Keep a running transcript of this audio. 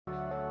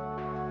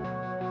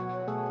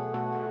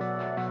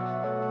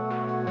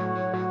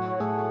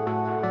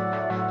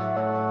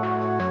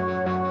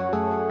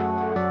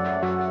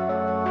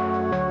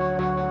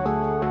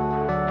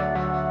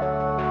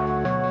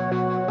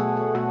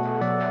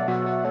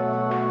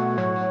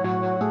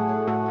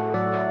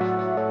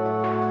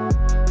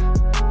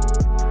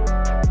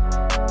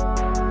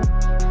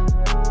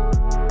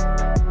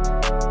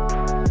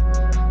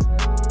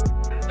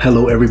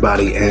Hello,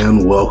 everybody,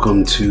 and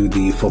welcome to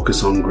the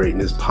Focus on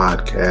Greatness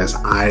podcast.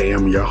 I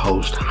am your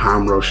host,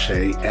 Ham Roche,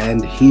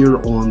 and here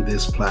on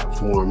this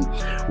platform,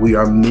 we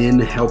are men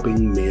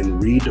helping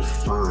men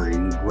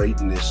redefine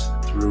greatness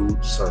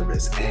through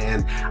service.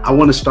 And I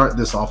want to start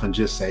this off and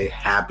just say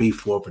happy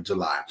 4th of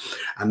July.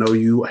 I know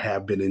you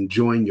have been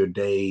enjoying your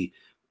day,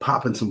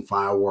 popping some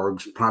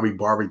fireworks, probably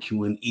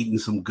barbecuing, eating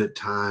some good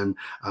time,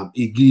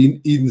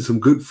 eating some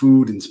good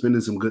food and spending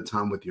some good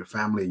time with your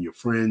family and your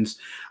friends.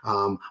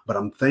 But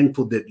I'm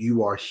thankful that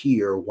you are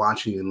here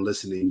watching and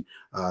listening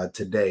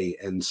today.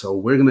 And so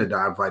we're going to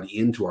dive right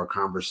into our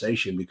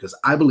conversation because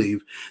I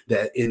believe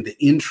that in the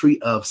entry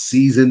of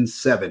season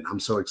 7, I'm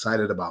so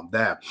excited about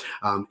that.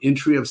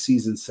 Entry of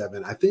season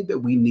 7, I think that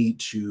we need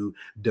to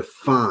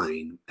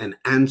define and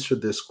answer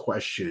this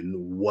question,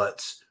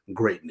 what's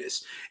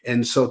greatness?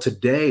 And so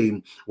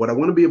today, what I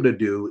want to be able to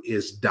do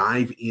is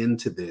dive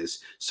into this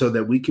so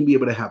that we can be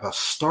able to have a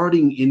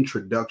starting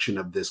introduction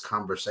of this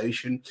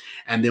conversation,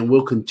 and then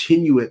we'll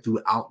continue it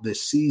throughout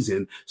this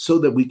season so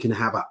that we can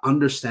have an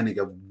understanding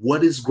of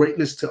what is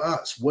greatness to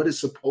us, what is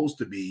supposed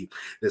to be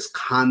this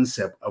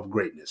concept of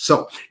greatness.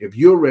 So if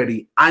you're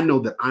ready, I know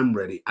that I'm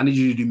ready. I need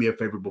you to do me a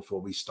favor before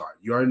we start.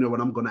 You already know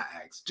what I'm going to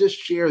ask. Just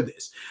share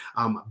this.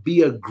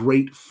 Be a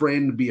great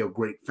friend, be a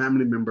great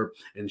family member,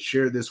 and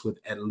share this with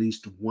at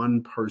least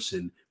one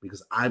person,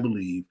 because I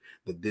believe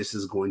that this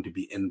is going to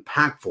be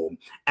impactful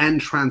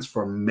and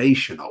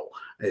transformational,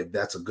 if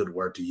that's a good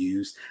word to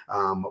use,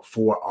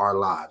 for our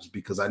lives,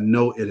 because I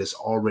know it has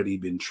already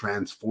been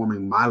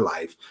transforming my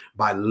life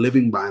by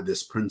living by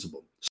this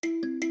principle.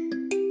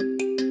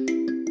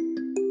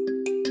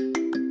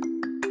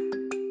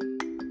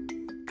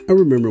 I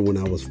remember when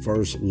I was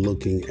first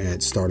looking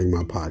at starting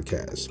my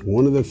podcast,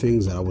 one of the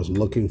things that I was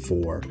looking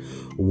for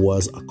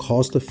was a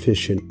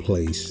cost-efficient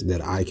place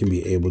that I can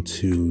be able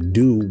to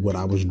do what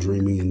I was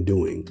dreaming and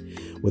doing.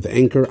 With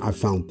Anchor, I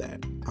found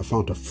that. I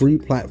found a free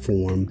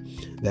platform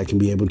that can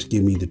be able to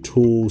give me the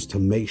tools to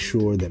make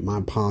sure that my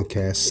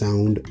podcasts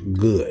sound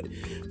good,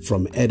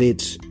 from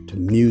edits to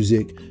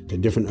music to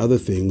different other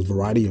things,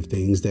 variety of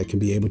things that can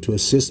be able to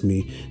assist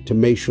me to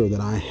make sure that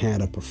I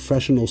had a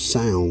professional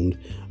sound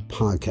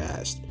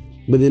podcast.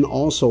 But then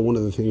also one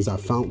of the things I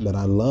found that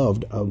I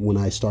loved when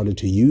I started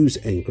to use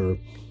Anchor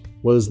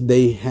was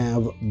they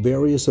have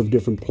various of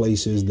different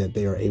places that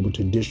they are able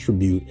to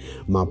distribute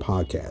my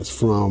podcast,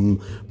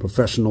 from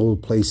professional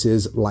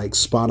places like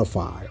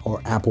Spotify or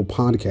Apple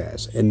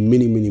Podcasts and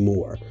many, many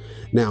more.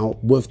 Now,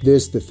 with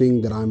this, the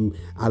thing that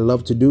I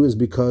love to do is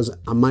because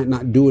I might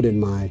not do it in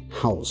my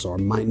house, or I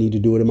might need to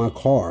do it in my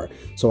car.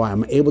 So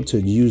I'm able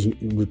to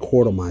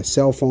record on my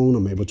cell phone.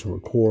 I'm able to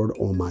record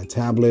on my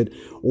tablet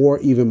or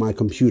even my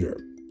computer.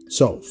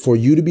 So for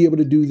you to be able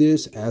to do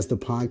this as the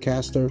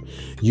podcaster,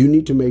 you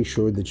need to make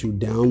sure that you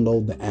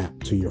download the app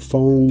to your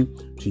phone,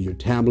 to your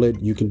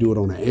tablet. You can do it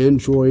on an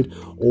Android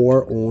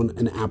or on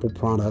an Apple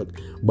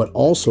product. But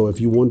also, if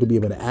you want to be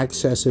able to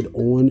access it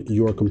on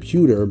your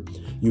computer,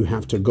 you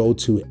have to go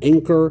to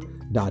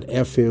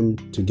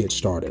anchor.fm to get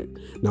started.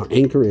 Now,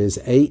 Anchor is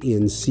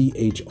ANCHOR.FM.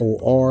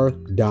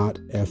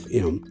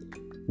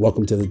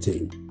 Welcome to the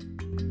team.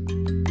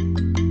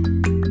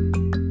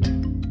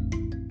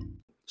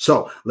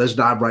 So let's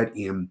dive right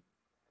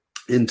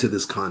into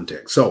this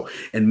context. So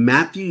in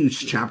Matthew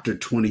chapter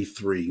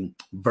 23,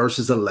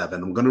 verses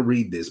 11, I'm going to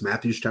read this.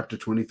 Matthew chapter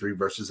 23,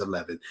 verses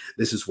 11.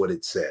 This is what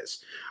it says.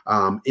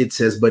 It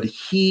says, "But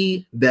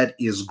he that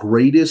is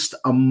greatest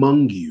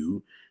among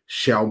you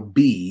shall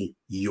be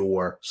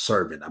your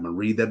servant." I'm going to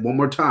read that one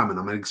more time and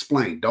I'm going to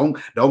explain. Don't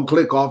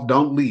click off.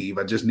 Don't leave.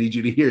 I just need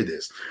you to hear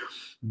this.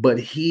 "But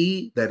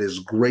he that is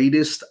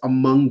greatest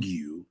among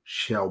you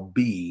shall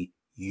be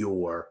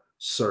your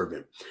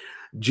servant."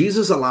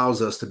 Jesus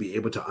allows us to be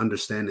able to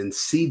understand and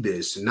see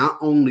this not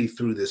only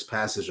through this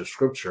passage of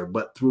scripture,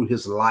 but through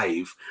his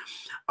life,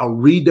 a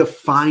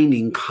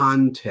redefining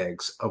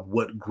context of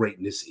what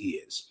greatness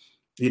is.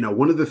 You know,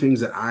 one of the things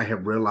that I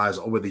have realized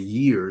over the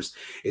years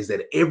is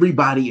that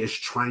everybody is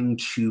trying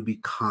to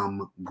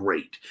become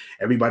great.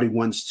 Everybody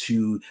wants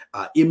to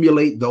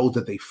emulate those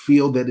that they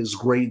feel that is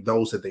great,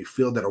 those that they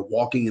feel that are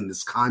walking in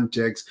this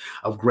context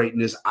of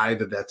greatness,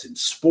 either that's in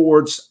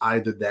sports,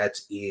 either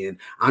that's in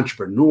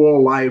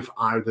entrepreneurial life,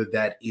 either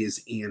that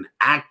is in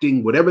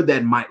acting, whatever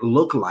that might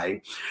look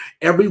like.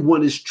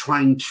 Everyone is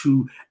trying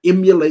to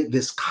emulate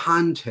this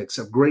context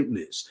of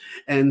greatness.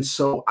 And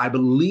so I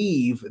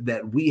believe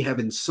that we have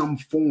in some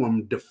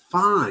form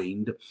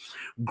defined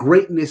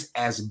greatness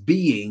as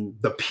being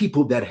the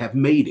people that have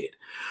made it.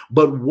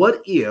 But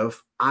what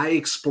if I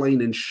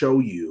explain and show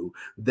you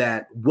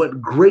that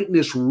what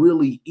greatness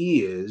really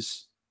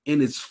is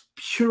in its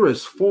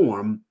purest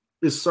form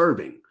is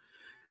serving?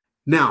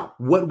 Now,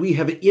 what we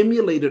have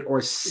emulated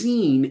or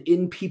seen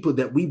in people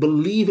that we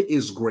believe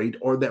is great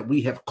or that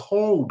we have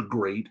called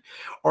great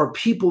are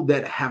people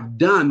that have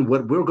done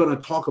what we're going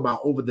to talk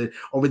about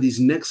over these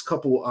next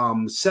couple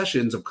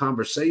sessions of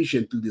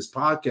conversation through this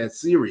podcast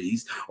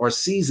series or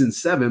season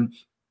 7.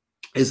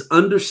 is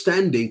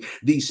understanding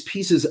these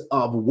pieces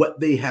of what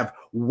they have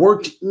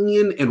worked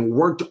in and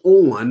worked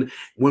on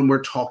when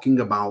we're talking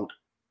about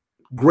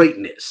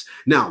greatness.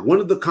 Now, one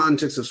of the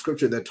contexts of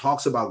scripture that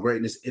talks about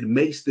greatness, it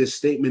makes this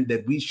statement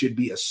that we should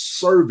be a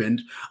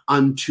servant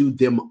unto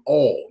them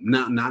all.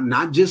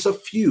 Not just a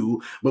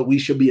few, but we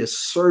should be a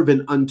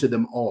servant unto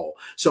them all.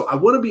 So I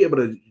want to be able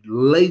to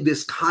lay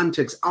this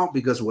context out,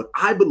 because what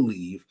I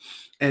believe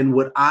and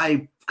what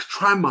I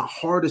try my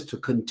hardest to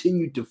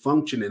continue to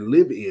function and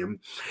live in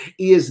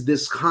is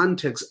this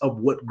context of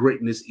what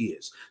greatness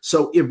is.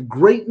 So if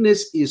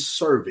greatness is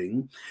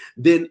serving,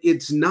 then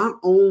it's not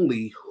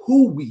only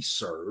who we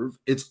serve,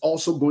 it's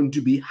also going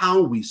to be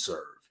how we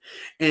serve.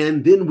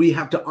 And then we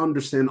have to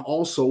understand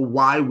also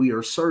why we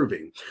are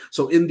serving.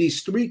 So in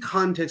these three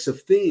contexts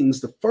of things,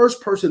 the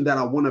first person that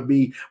I want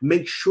to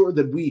make sure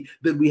that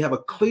we have a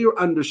clear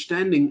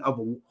understanding of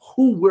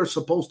who we're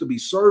supposed to be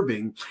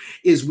serving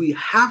is we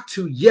have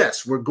to,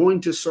 yes, we're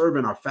going to serve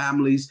in our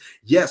families.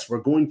 Yes, we're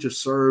going to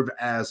serve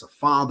as a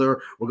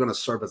father. We're going to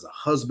serve as a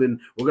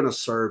husband. We're going to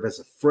serve as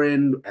a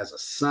friend, as a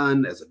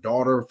son, as a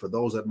daughter, for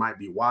those that might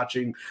be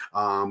watching.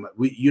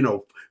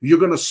 You're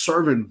going to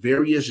serve in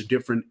various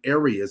different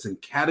areas and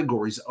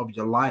categories of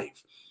your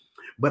life.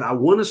 But I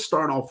want to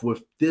start off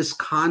with this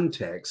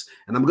context,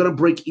 and I'm going to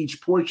break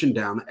each portion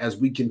down as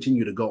we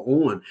continue to go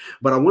on.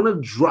 But I want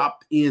to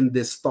drop in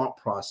this thought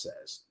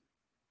process.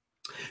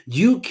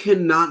 You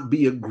cannot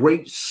be a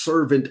great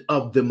servant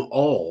of them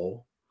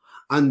all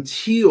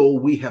until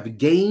we have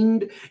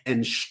gained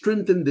and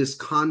strengthened this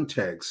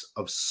context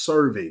of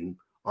serving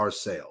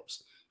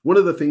ourselves. One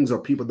of the things,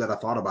 or people that I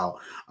thought about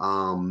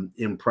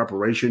in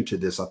preparation to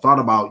this, I thought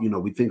about,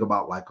 we think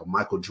about like a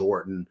Michael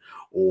Jordan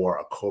or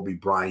a Kobe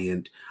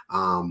Bryant.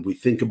 We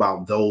think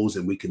about those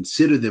and we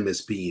consider them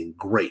as being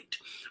great.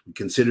 We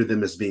consider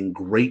them as being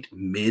great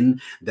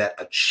men that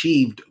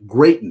achieved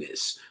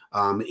greatness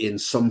in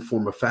some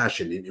form of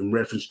fashion, in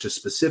reference to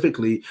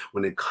specifically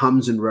when it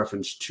comes in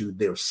reference to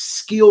their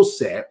skill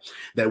set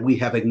that we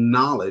have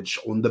acknowledged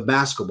on the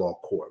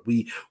basketball court.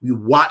 We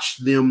watch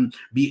them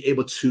be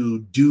able to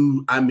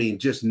do,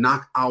 just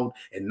knock out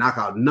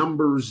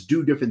numbers,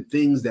 do different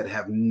things that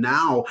have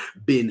now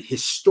been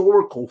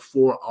historical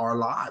for our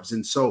lives.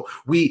 And so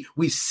we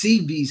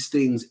see these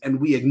things and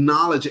we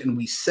acknowledge and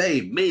we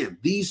say, man,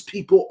 these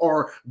people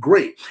are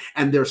great.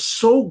 And they're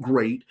so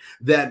great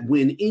that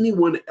when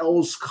anyone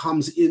else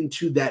comes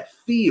into that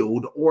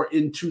field or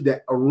into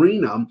that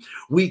arena,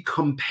 we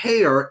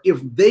compare if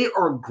they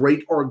are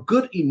great or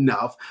good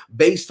enough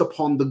based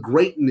upon the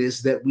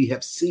greatness that we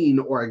have seen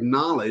or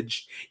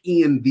acknowledged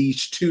in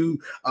these two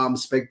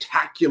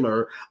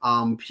spectacular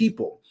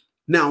people.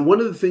 Now, one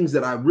of the things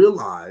that I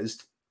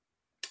realized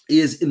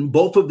is in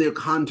both of their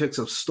contexts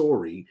of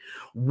story,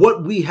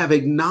 what we have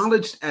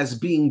acknowledged as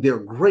being their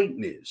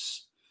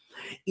greatness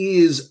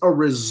is a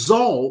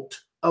result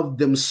of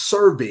them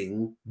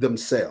serving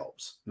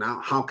themselves.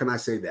 Now, how can I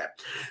say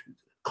that?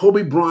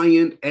 Kobe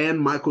Bryant and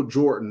Michael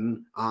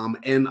Jordan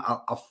and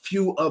a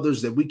few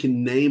others that we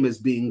can name as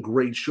being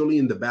great, surely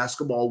in the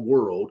basketball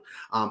world.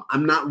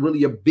 I'm not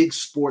really a big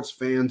sports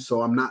fan,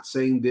 so I'm not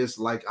saying this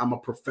like I'm a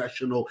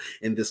professional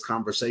in this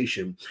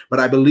conversation, but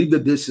I believe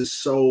that this is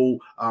so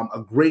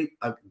a great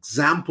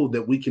example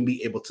that we can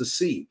be able to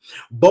see.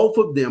 Both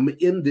of them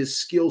in this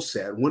skill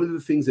set, one of the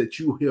things that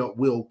you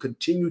will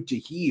continue to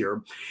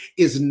hear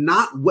is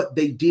not what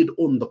they did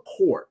on the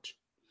court,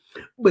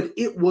 but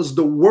it was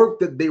the work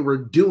that they were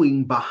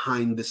doing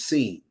behind the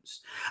scenes.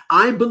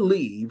 I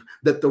believe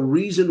that the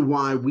reason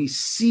why we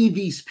see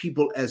these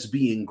people as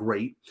being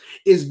great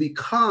is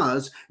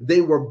because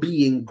they were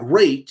being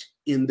great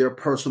in their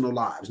personal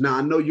lives. Now,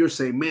 I know you're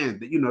saying,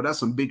 man, that's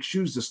some big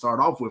shoes to start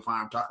off with.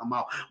 I'm talking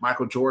about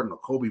Michael Jordan or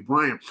Kobe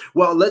Bryant.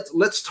 Well,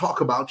 let's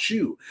talk about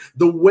you.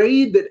 The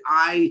way that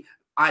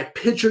I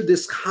picture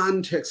this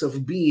context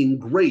of being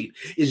great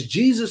is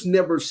Jesus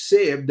never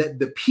said that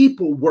the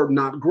people were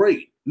not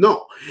great.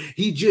 No,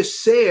 he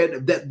just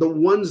said that the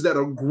ones that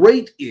are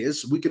great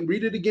we can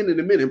read it again in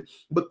a minute,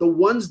 but the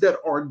ones that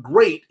are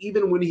great,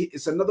 even when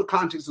it's another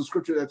context of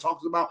scripture that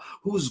talks about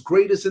who's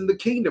greatest in the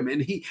kingdom.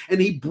 And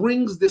he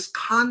brings this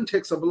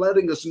context of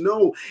letting us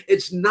know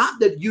it's not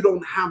that you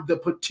don't have the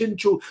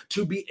potential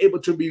to be able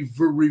to be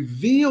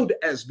revealed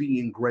as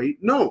being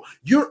great. No,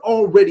 you're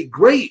already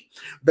great.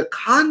 The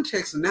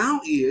context now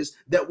is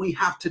that we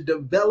have to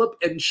develop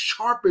and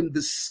sharpen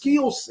the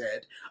skill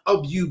set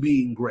of you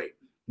being great.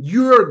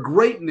 Your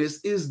greatness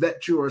is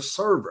that you're a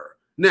server.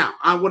 Now,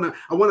 I want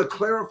to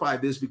clarify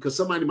this because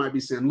somebody might be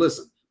saying,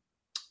 listen,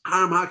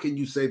 how can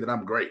you say that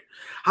I'm great?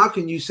 How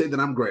can you say that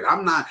I'm great?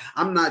 I'm not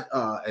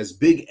as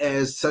big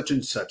as such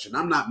and such, and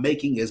I'm not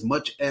making as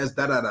much as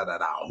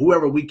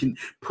whoever we can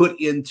put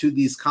into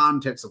these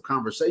contexts of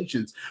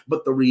conversations.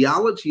 But the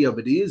reality of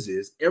it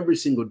is every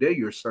single day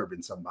you're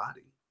serving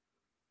somebody.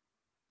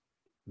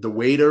 The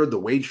waiter, the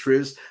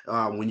waitress,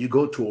 when you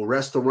go to a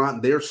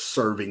restaurant, they're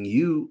serving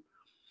you.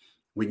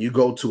 When you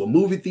go to a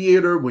movie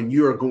theater, when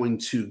you are going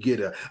to get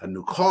a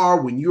new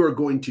car, when you are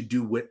going to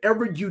do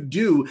whatever you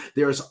do,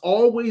 there's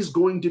always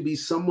going to be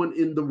someone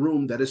in the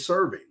room that is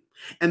serving.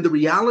 And the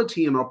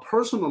reality in our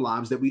personal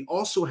lives that we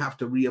also have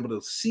to be able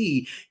to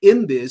see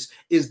in this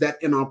is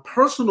that in our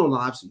personal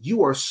lives,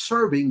 you are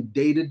serving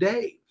day to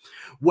day.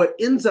 What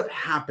ends up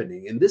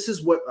happening, and this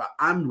is what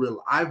I've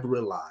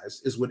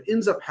realized, is what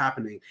ends up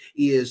happening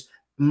is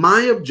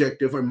my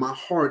objective and my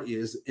heart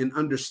is in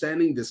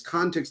understanding this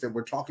context that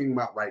we're talking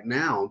about right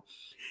now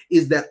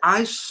is that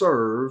I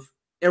serve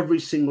every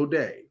single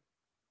day.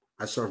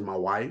 I serve my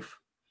wife.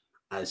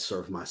 I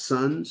serve my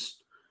sons.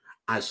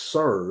 I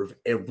serve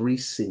every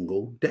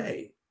single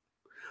day.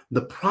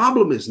 The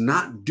problem is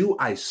not, do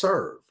I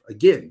serve?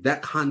 Again,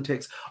 that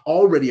context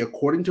already,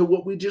 according to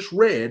what we just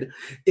read,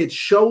 it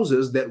shows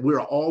us that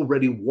we're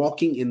already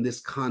walking in this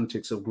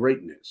context of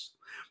greatness.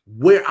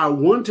 Where I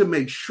want to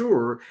make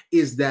sure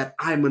is that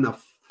I'm an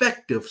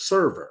effective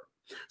server.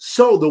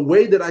 So the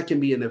way that I can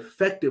be an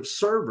effective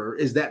server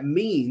is that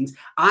means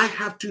I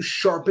have to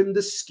sharpen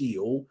the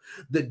skill,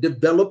 that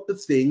develop the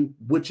thing,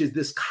 which is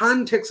this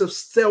context of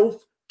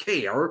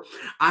self-care.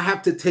 I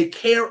have to take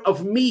care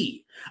of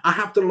me. I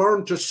have to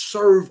learn to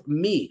serve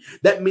me.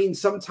 That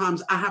means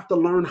sometimes I have to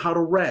learn how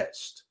to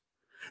rest.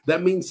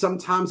 That means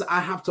sometimes I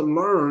have to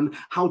learn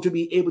how to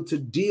be able to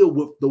deal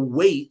with the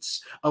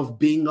weights of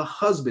being a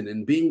husband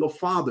and being a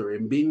father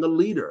and being a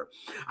leader.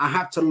 I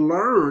have to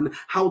learn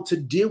how to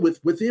deal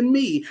with within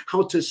me,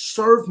 how to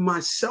serve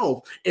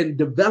myself in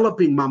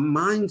developing my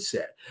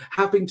mindset,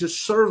 having to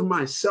serve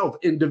myself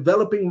in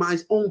developing my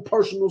own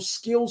personal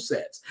skill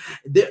sets.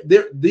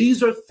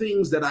 These are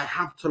things that I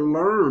have to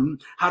learn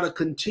how to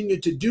continue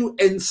to do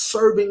in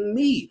serving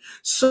me.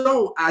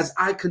 So as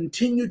I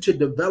continue to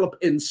develop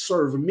and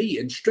serve me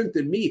and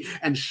strengthen me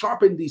and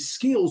sharpen these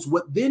skills,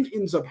 what then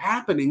ends up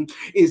happening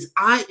is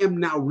I am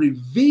now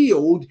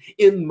revealed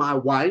in my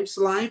wife's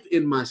life,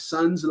 in my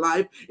son's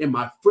life, in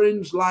my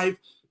friend's life,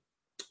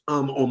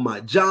 on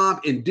my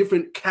job, in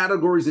different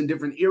categories, in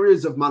different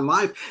areas of my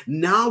life.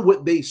 Now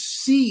what they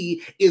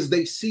see is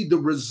they see the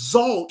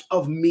result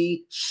of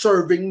me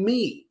serving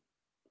me.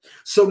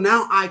 So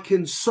now I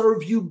can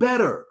serve you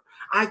better.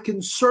 I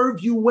can serve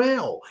you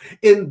well.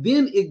 And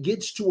then it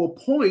gets to a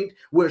point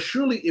where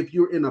surely if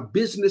you're in a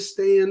business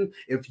stand,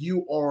 if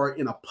you are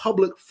in a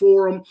public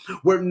forum,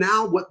 where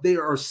now what they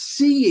are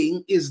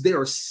seeing is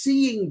they're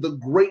seeing the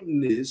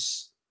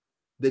greatness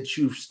that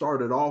you've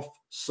started off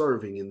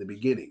serving in the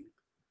beginning.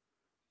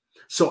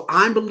 So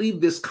I believe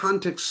this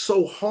context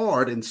so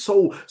hard and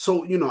so,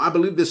 I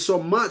believe this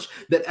so much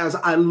that as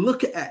I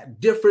look at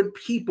different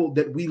people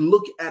that we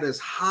look at as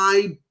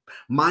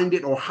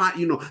high-minded or high,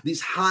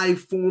 these high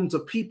forms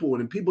of people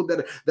and people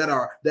that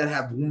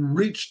have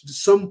reached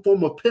some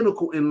form of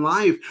pinnacle in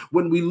life,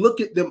 when we look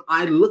at them,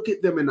 I look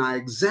at them and I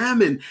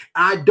examine.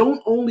 I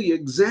don't only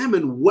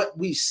examine what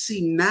we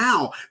see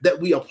now that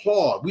we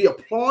applaud. We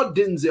applaud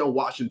Denzel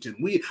Washington.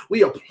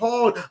 We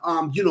applaud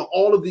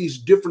all of these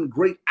different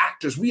great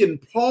actors. We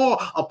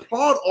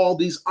applaud all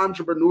these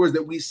entrepreneurs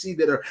that we see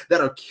that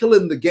are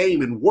killing the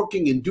game and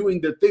working and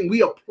doing their thing.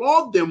 We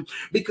applaud them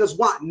because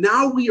what?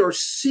 Now we are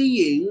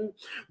seeing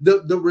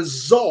the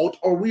result,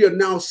 or we are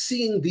now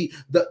seeing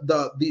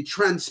the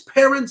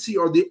transparency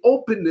or the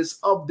openness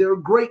of their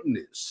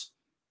greatness.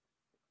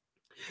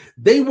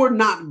 They were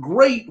not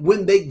great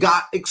when they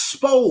got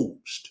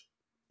exposed.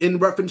 In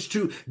reference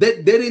to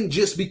that, they didn't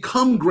just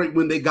become great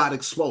when they got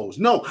exposed.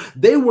 No,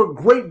 they were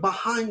great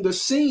behind the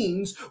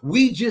scenes.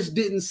 We just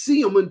didn't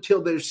see them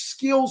until their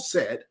skill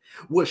set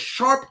was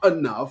sharp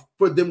enough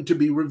for them to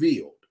be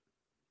revealed.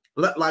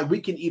 Like we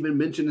can even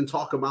mention and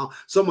talk about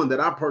someone that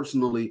I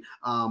personally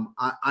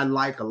I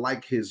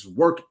like his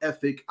work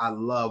ethic. I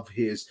love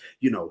his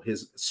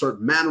his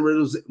certain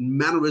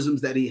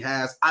mannerisms that he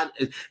has.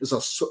 It's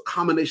a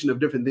combination of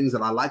different things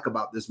that I like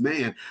about this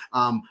man.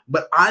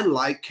 But I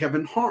like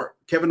Kevin Hart.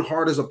 Kevin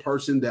Hart is a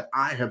person that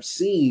I have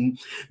seen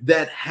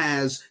that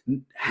has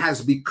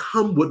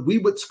become what we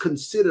would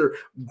consider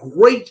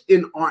great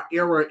in our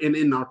era and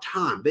in our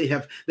time. They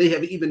have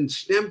even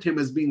stamped him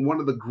as being one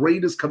of the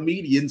greatest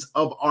comedians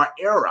of our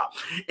era.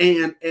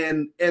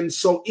 And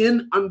so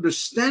in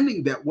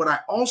understanding that, what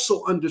I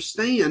also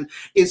understand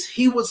is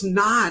he was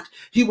not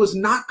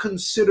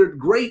considered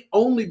great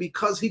only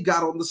because he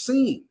got on the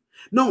scene.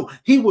 No,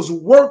 he was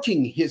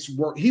working his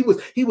work. He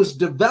was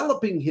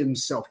developing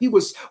himself. He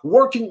was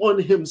working on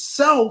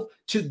himself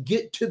to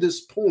get to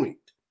this point.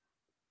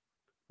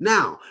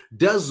 Now,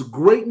 does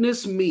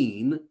greatness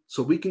mean,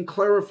 so we can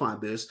clarify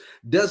this,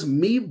 does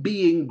me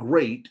being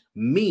great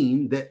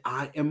mean that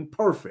I am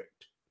perfect?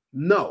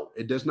 No,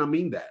 it does not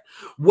mean that.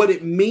 What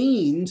it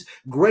means,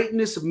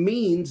 greatness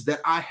means that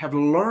I have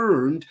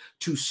learned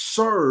to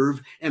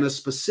serve in a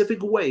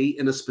specific way,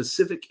 in a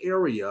specific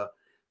area,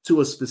 to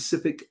a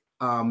specific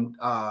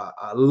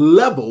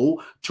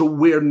level, to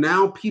where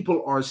now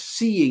people are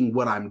seeing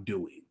what I'm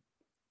doing.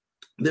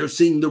 They're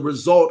seeing the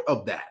result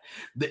of that.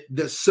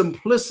 The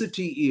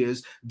simplicity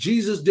is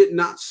Jesus did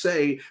not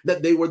say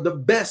that they were the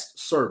best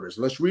servers.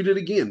 Let's read it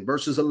again.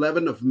 Verses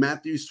 11 of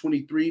Matthew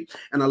 23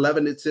 and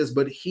 11, it says,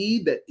 but he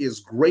that is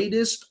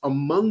greatest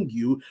among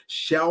you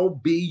shall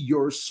be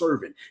your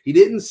servant. He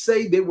didn't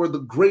say they were the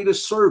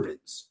greatest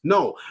servants.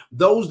 No,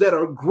 those that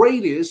are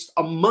greatest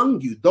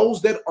among you,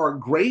 those that are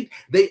great,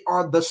 they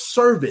are the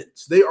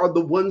servants. They are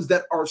the ones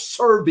that are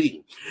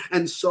serving.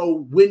 And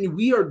so when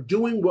we are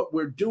doing what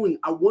we're doing,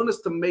 I want us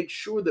to make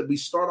sure that we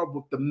start off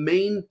with the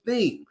main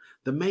thing.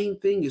 The main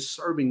thing is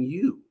serving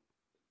you,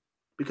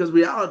 because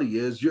reality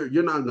is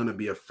you're not going to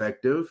be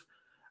effective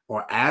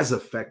or as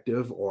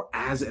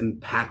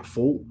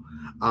impactful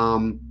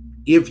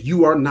if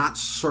you are not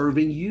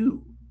serving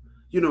you.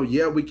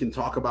 Yeah, we can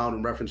talk about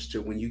in reference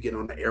to when you get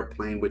on the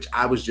airplane, which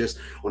I was just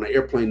on an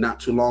airplane not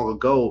too long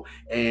ago.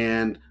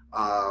 And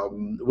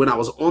when I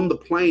was on the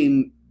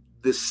plane,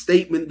 the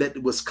statement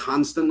that was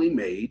constantly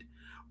made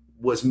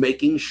was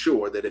making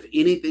sure that if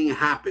anything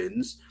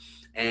happens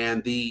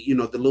and the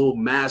little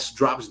mask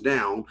drops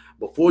down,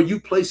 before you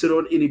place it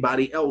on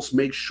anybody else,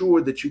 make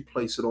sure that you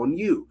place it on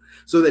you,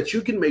 so that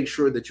you can make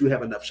sure that you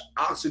have enough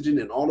oxygen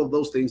and all of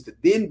those things to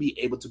then be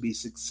able to be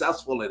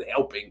successful in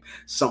helping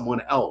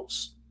someone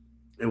else.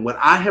 And what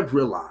I have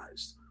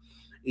realized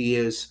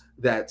is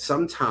that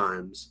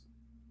sometimes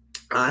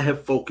I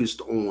have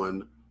focused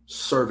on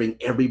serving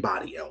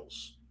everybody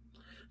else.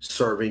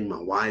 Serving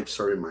my wife,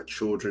 serving my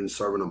children,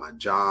 serving on my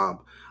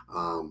job,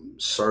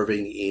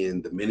 serving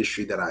in the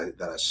ministry that I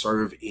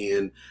serve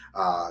in.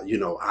 I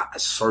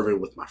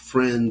serving with my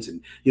friends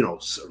and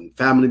certain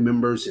family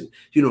members, and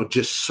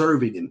just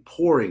serving and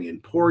pouring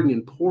and pouring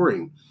and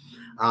pouring.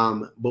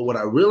 But what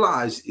I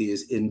realize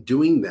is in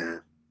doing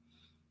that,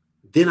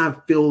 then I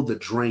feel the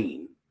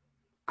drain.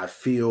 I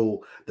feel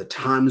the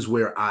times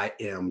where I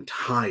am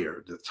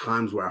tired, the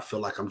times where I feel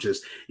like I'm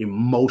just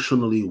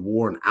emotionally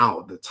worn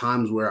out, the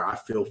times where I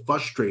feel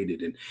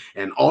frustrated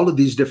and all of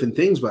these different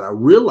things. But I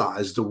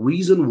realized the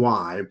reason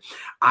why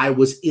I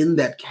was in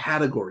that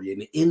category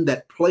and in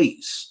that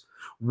place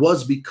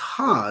was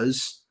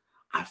because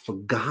I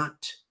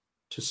forgot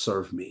to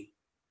serve me.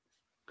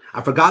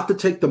 I forgot to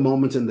take the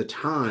moments and the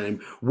time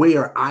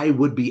where I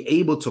would be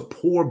able to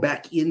pour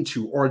back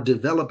into or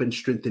develop and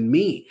strengthen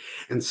me.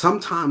 And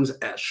sometimes,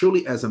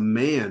 surely as a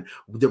man,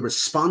 the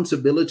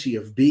responsibility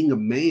of being a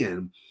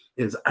man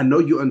is, I know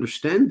you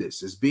understand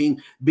this, is being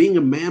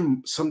a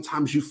man,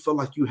 sometimes you feel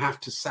like you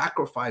have to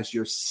sacrifice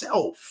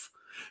yourself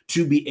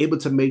to be able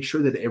to make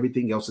sure that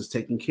everything else is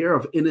taken care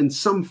of. And in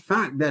some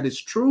fact, that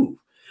is true.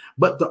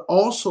 But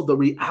also the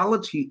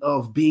reality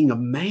of being a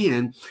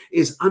man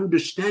is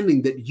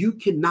understanding that you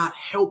cannot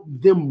help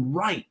them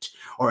right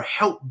or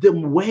help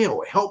them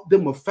well, help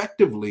them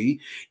effectively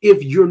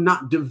if you're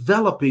not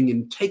developing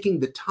and taking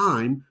the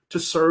time to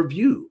serve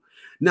you.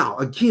 Now,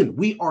 again,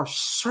 we are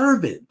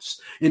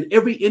servants in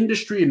every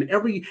industry and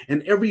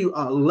every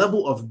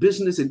level of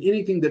business and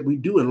anything that we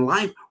do in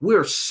life.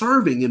 We're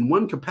serving in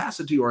one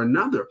capacity or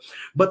another.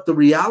 But the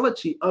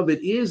reality of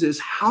it is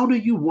how do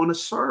you want to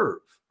serve?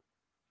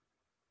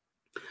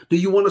 Do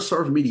you want to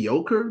serve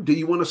mediocre? Do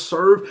you want to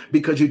serve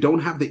because you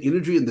don't have the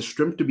energy and the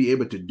strength to be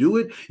able to do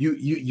it?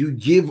 You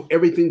give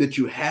everything that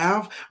you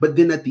have, but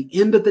then at the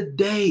end of the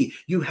day,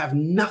 you have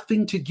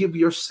nothing to give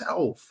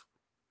yourself.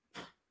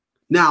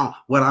 Now,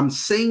 what I'm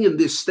saying in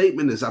this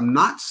statement is I'm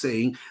not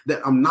saying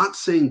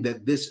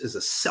that this is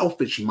a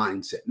selfish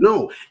mindset.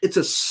 No, it's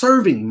a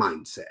serving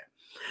mindset.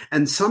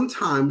 And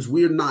sometimes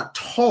we're not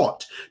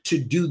taught to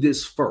do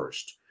this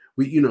first.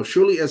 We,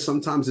 surely as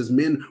sometimes as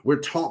men, we're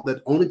taught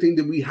that only thing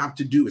that we have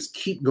to do is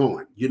keep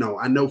going.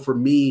 I know for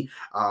me,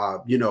 I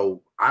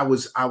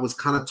was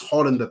kind of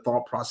taught in the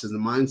thought process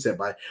and mindset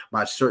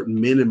by certain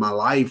men in my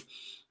life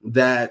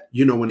that,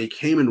 when it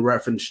came in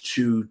reference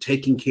to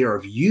taking care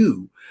of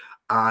you,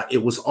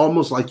 it was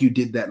almost like you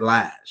did that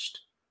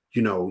last.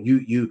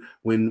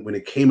 When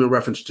it came in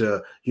reference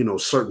to,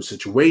 certain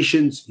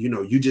situations,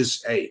 you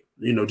just,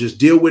 just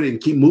deal with it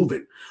and keep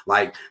moving.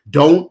 Like,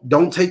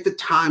 don't take the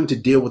time to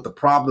deal with the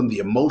problem, the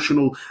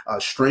emotional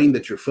strain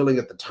that you're feeling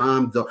at the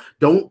time.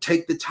 Don't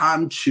take the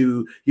time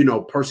to,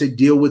 per se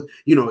deal with,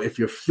 if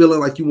you're feeling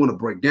like you want to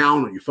break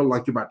down or you feel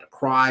like you're about to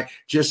cry,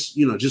 just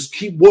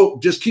keep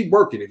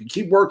working. If you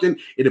keep working,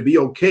 it'll be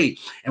okay.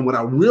 And what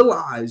I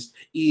realized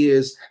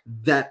is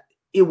that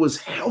it was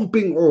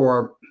helping,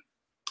 or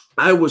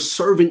I was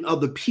serving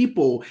other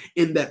people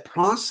in that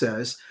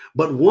process.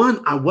 But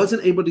one, I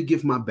wasn't able to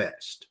give my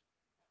best.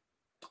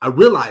 I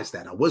realized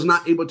that I was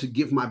not able to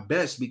give my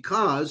best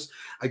because,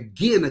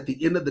 again, at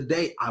the end of the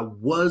day, I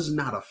was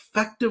not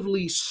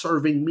effectively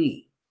serving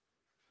me.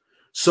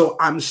 So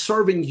I'm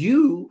serving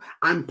you.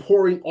 I'm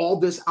pouring all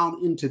this out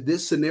into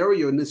this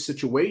scenario, in this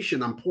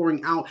situation. I'm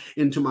pouring out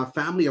into my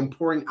family. I'm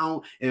pouring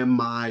out in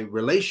my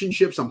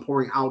relationships. I'm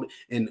pouring out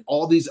in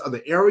all these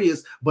other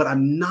areas, but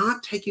I'm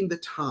not taking the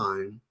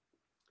time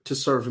to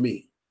serve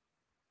me.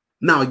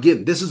 Now,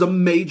 again, this is a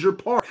major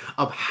part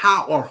of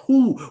how or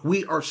who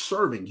we are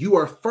serving. You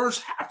are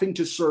first having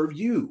to serve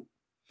you.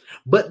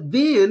 But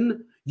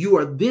then you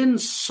are then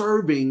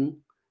serving.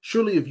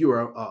 Surely, if you're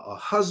a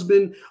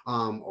husband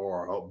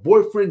or a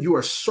boyfriend, you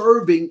are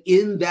serving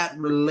in that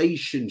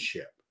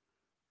relationship.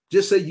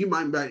 Just say you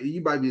might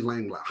be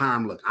laying like, "Hi,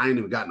 look, I ain't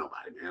even got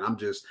nobody, man. I'm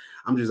just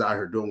out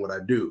here doing what I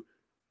do."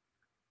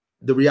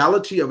 The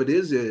reality of it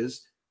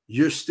is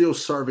you're still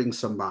serving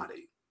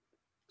somebody.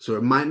 So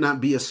it might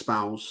not be a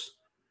spouse,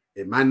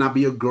 it might not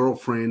be a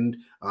girlfriend.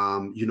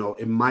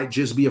 It might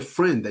just be a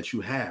friend that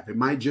you have. It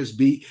might just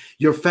be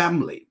your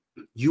family.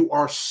 You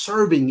are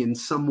serving in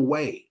some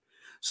way.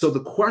 So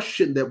the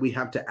question that we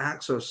have to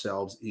ask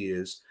ourselves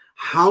is,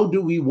 how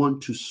do we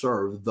want to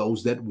serve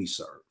those that we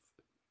serve?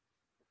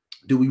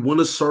 Do we want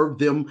to serve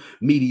them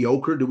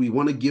mediocre? Do we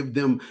want to give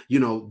them,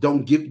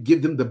 don't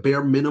give them the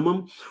bare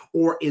minimum?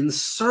 Or in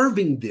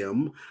serving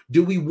them,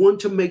 do we want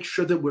to make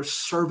sure that we're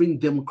serving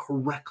them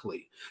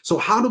correctly? So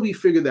how do we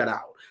figure that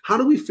out? How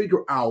do we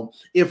figure out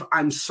if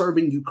I'm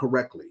serving you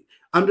correctly?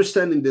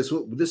 Understanding this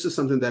is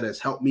something that has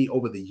helped me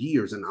over the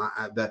years, and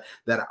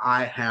that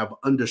I have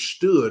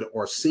understood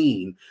or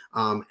seen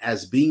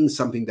as being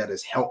something that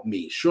has helped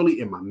me.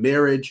 Surely in my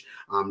marriage,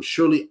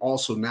 surely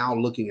also now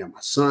looking at my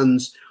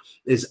sons,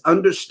 is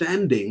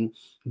understanding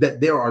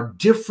that there are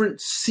different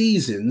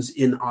seasons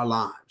in our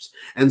lives.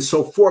 And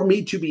so for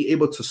me to be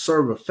able to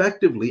serve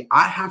effectively,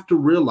 I have to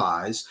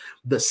realize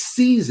the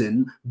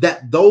season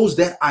that those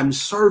that I'm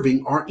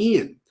serving are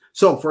in.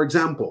 So, for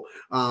example,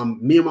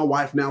 me and my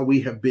wife now, we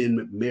have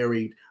been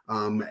married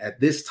at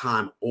this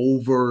time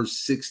over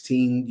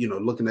 16,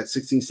 looking at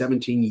 16,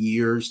 17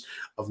 years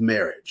of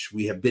marriage.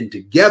 We have been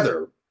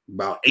together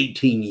about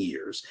 18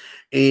 years.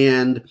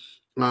 And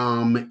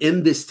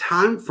in this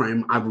time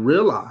frame, I've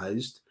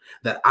realized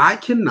that I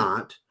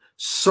cannot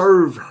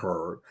serve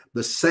her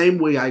the same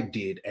way I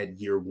did at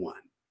year one.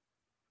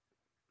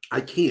 I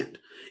can't.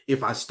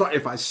 If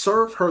I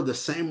serve her the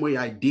same way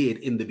I did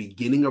in the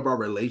beginning of our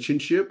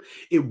relationship,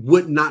 it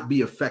would not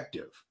be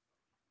effective.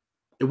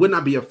 It would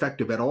not be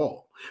effective at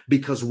all.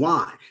 Because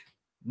why?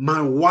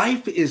 My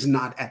wife is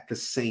not at the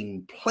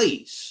same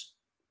place.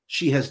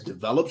 She has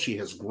developed, she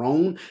has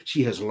grown,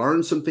 she has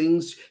learned some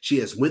things, she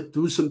has went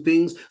through some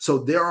things.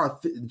 So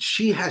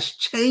she has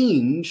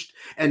changed,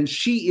 and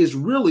she is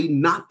really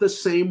not the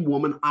same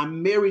woman I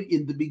married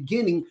in the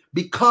beginning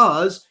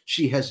because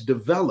she has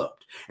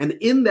developed. And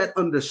in that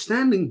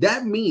understanding,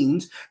 that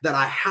means that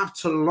I have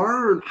to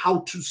learn how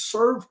to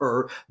serve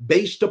her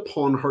based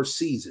upon her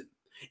season.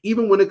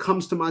 Even when it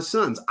comes to my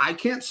sons, I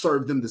can't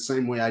serve them the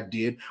same way I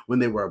did when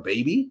they were a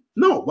baby.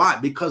 No, why?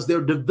 Because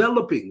they're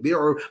developing, they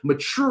are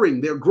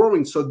maturing, they're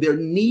growing, so their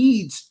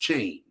needs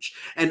change.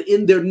 And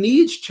in their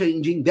needs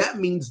changing, that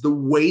means the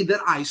way that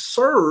I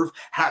serve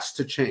has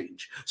to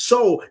change.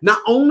 So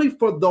not only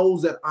for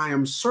those that I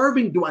am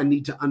serving do I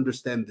need to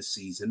understand the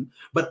season,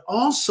 but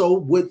also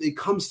when it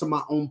comes to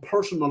my own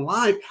personal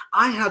life,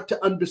 I have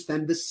to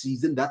understand the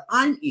season that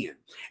I'm in.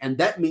 And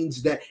that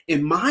means that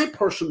in my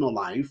personal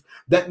life,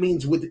 that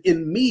means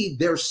within me,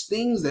 there's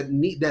things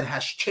that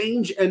has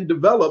changed and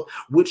developed,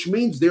 which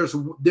means there's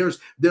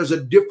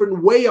a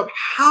different way of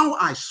how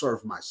I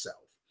serve myself.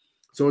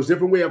 So it's a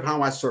different way of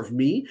how I serve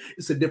me.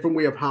 It's a different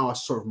way of how I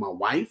serve my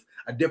wife,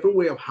 a different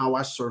way of how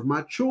I serve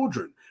my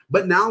children.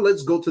 But now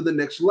let's go to the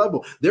next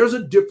level. There's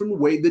a different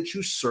way that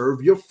you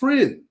serve your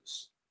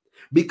friends.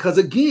 Because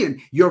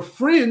again, your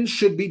friends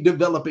should be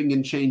developing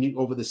and changing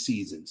over the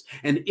seasons.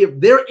 And if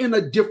they're in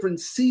a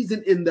different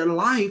season in their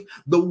life,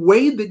 the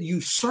way that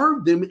you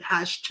serve them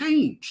has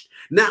changed.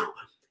 Now,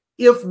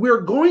 if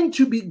we're going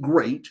to be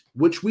great,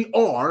 which we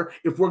are,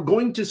 if we're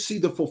going to see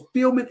the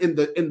fulfillment and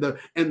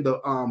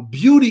the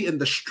beauty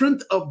and the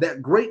strength of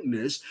that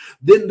greatness,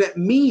 then that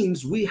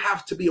means we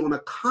have to be on a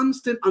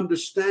constant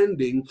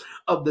understanding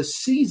of the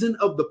season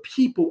of the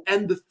people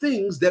and the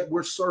things that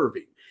we're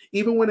serving.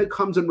 Even when it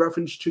comes in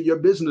reference to your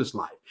business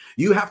life,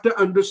 you have to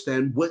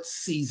understand what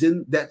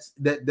season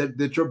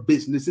that your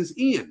business is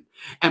in.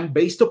 And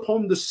based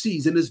upon the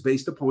season is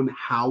based upon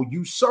how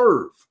you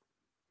serve.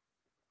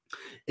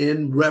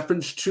 In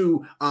reference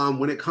to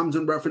when it comes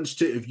in reference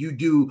to if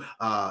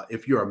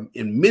you're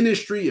in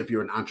ministry, if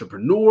you're an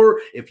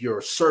entrepreneur, if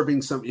you're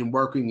serving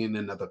working in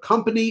another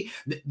company,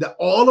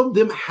 all of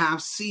them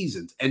have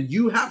seasons, and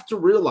you have to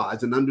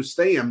realize and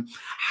understand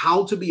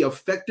how to be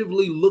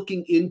effectively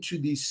looking into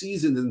these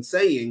seasons and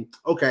saying,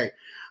 okay,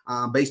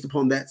 based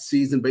upon that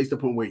season, based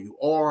upon where you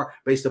are,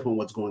 based upon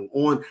what's going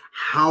on,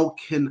 how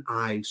can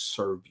I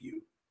serve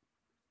you?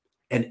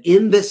 And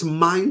in this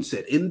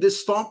mindset, in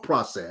this thought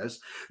process,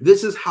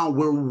 this is how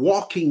we're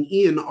walking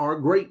in our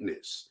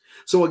greatness.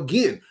 So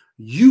again,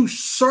 you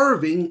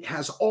serving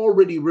has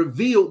already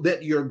revealed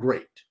that you're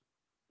great.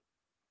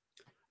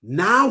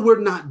 Now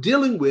we're not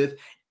dealing with,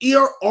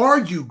 are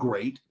you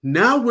great?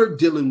 Now we're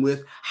dealing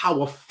with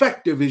how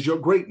effective is your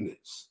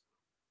greatness?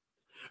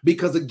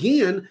 Because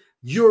again,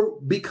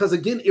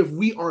 if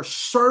we are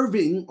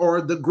serving,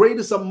 or the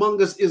greatest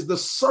among us is the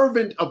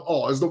servant of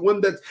all, is the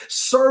one that's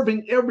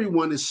serving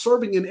everyone, is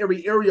serving in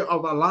every area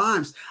of our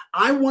lives,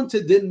 I want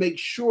to then make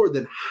sure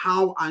that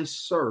how I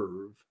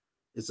serve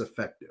is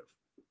effective.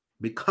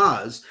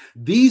 because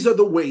these are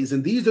the ways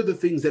and these are the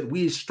things that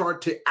we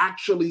start to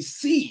actually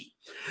see.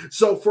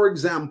 So, for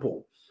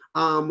example,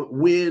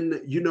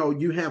 when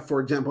you have, for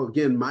example,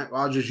 again,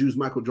 I'll just use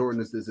Michael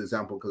Jordan as this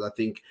example because I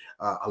think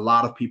a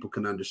lot of people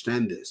can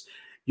understand this.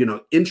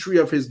 Entry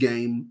of his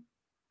game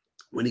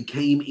when he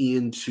came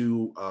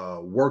into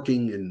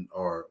working and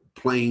or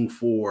playing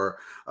for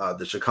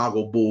the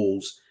Chicago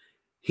Bulls,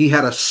 he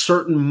had a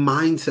certain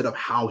mindset of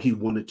how he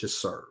wanted to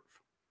serve.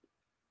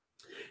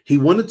 He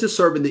wanted to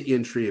serve in the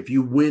entry. If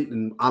you went,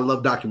 and I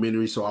love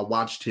documentaries, so I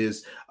watched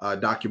his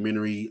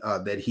documentary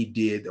that he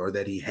did or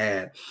that he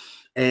had.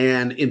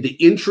 And in the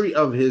entry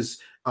of his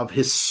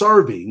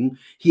serving,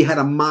 he had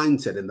a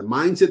mindset. And the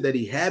mindset that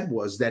he had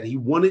was that he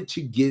wanted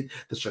to get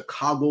the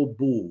Chicago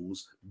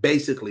Bulls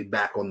basically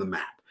back on the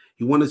map.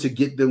 He wanted to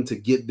get them to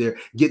get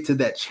to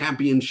that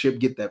championship,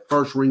 get that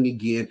first ring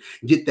again,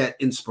 get that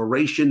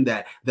inspiration,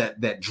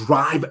 that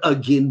drive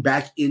again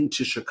back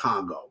into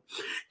Chicago.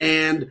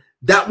 And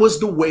that was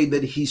the way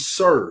that he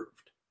served.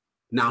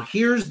 Now,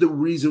 here's the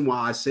reason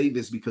why I say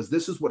this, because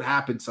this is what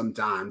happens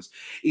sometimes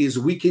is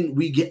we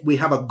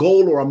have a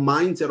goal or a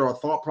mindset or a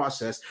thought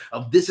process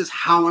of this is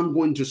how I'm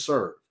going to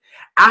serve.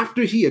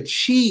 After he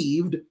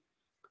achieved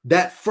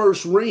that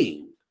first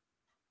ring,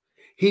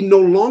 he no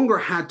longer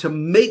had to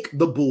make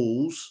the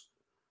Bulls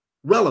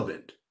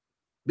relevant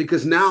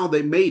because now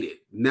they made it.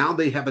 Now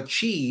they have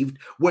achieved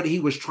what he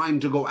was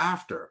trying to go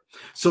after.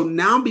 So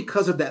now,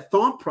 because of that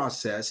thought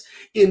process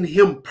in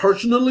him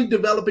personally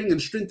developing and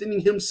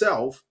strengthening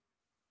himself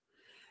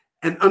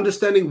and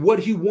understanding what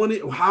he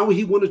wanted, how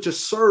he wanted to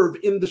serve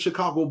in the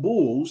Chicago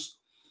Bulls,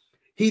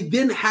 he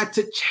then had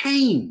to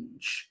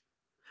change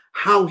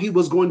how he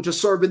was going to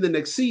serve in the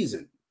next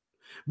season.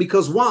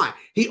 Because why?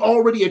 He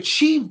already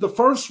achieved the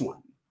first one.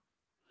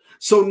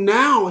 So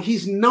now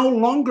he's no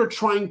longer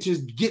trying to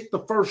get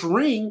the first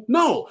ring.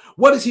 No,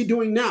 what is he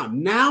doing now?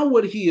 Now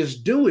what he is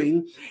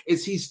doing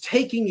is he's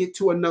taking it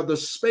to another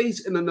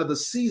space in another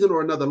season or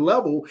another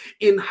level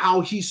in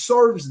how he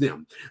serves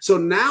them. So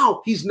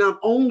now he's not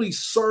only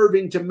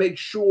serving to make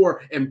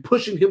sure and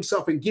pushing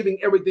himself and giving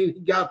everything he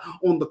got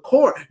on the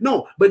court.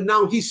 No, but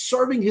now he's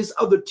serving his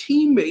other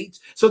teammates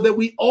so that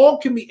we all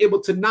can be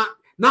able to not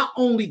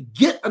only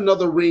get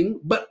another ring,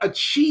 but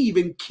achieve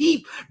and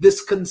keep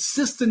this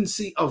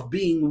consistency of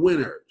being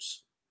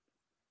winners.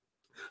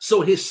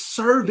 So his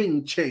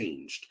serving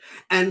changed.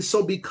 And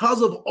so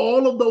because of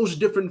all of those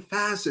different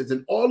facets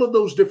and all of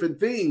those different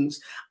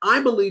things,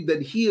 I believe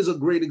that he is a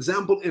great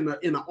example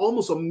in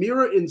almost a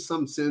mirror in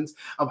some sense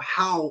of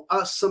how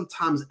us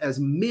sometimes as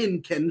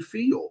men can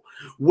feel,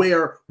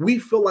 where we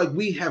feel like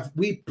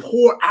we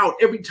pour out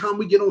every time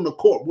we get on the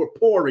court. We're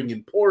pouring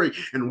and pouring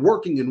and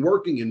working and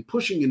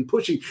pushing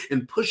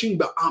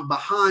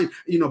behind,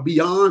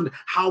 beyond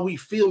how we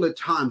feel at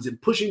times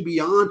and pushing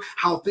beyond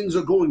how things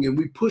are going. And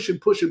we push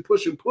and push and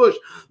push and push.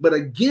 But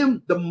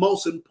again, the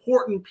most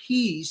important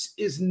piece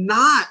is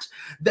not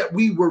that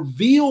we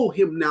reveal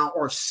him now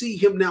or see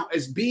him now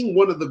as being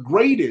one of the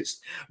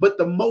greatest, but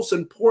the most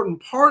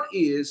important part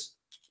is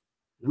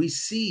we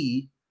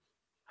see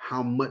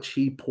how much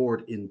he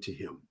poured into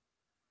him.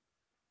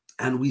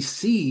 And we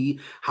see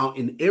how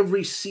in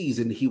every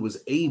season he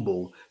was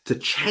able to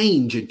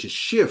change and to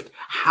shift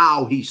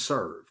how he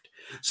served.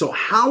 So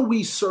how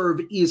we serve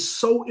is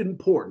so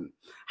important.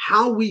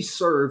 How we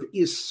serve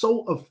is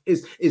trying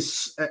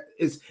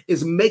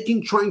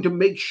to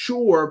make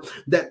sure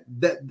that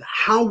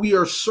how we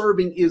are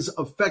serving is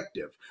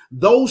effective.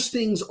 Those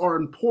things are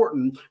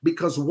important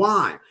because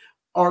why?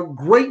 Our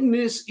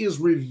greatness is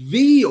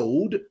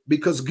revealed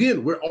because,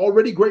 again, we're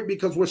already great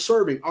because we're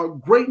serving. Our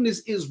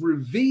greatness is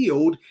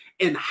revealed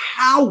in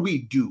how we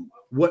do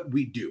what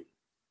we do.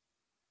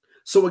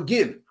 So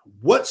again,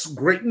 what's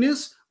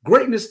greatness?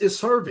 Greatness is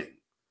serving.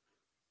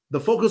 The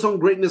focus on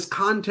greatness,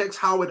 context,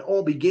 how it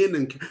all began,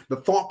 and the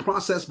thought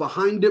process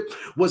behind it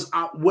was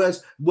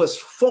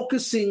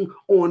focusing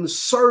on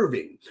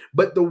serving.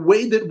 But the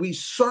way that we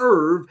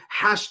serve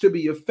has to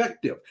be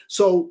effective.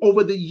 So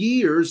over the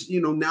years,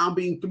 now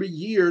being 3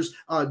 years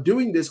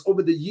doing this,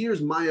 over the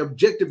years, my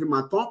objective and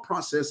my thought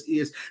process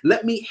is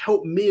let me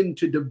help men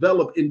to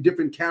develop in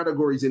different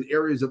categories and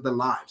areas of their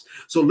lives.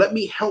 So let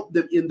me help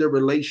them in their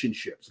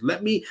relationships.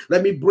 Let me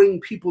bring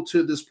people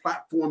to this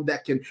platform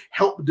that can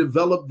help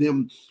develop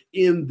them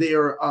in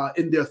their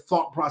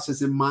thought process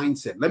and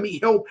mindset. Let me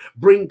help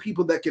bring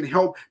people that can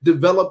help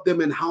develop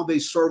them in how they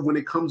serve when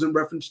it comes in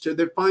reference to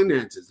their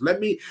finances. Let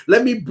me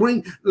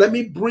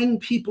bring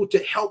people to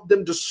help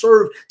them to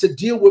serve, to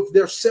deal with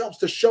themselves,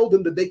 to show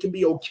them that they can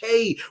be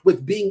okay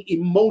with being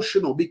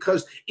emotional.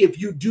 Because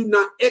if you do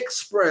not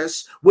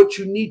express what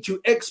you need to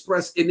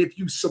express, and if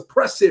you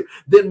suppress it,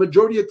 then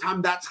majority of the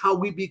time, that's how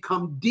we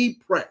become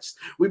depressed.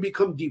 We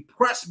become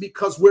depressed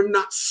because we're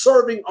not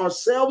serving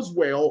ourselves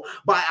well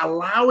by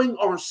allowing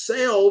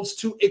ourselves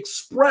to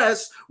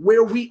express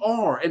where we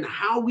are and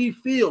how we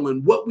feel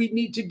and what we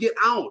need to get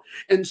out.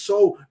 And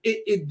so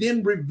it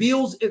then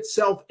reveals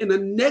itself in a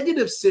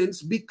negative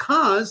sense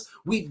because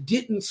we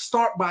didn't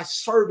start by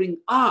serving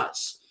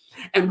us.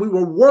 And we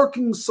were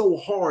working so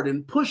hard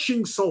and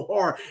pushing so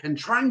hard and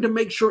trying to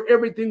make sure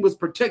everything was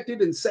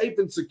protected and safe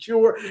and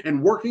secure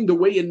and working the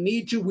way it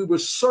needed to. We were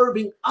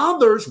serving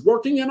others,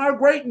 working in our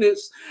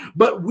greatness,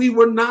 but we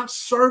were not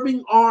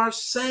serving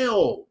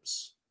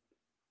ourselves.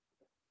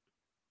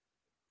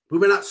 We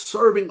were not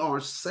serving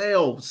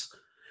ourselves.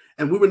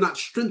 And we were not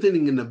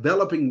strengthening and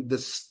developing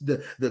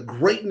the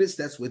greatness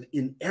that's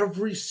within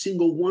every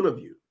single one of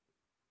you.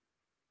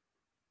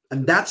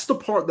 And that's the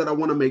part that I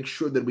want to make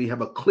sure that we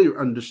have a clear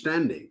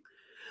understanding.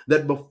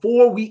 That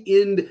before we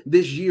end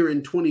this year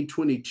in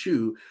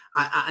 2022,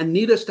 I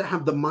need us to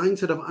have the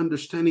mindset of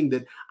understanding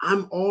that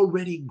I'm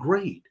already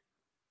great.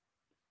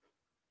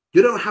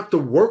 You don't have to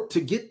work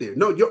to get there.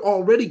 No, you're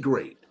already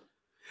great.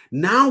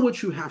 Now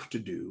what you have to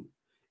do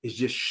is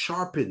just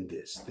sharpen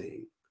this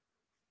thing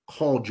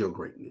called your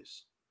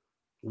greatness.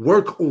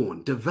 Work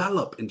on,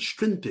 develop, and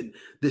strengthen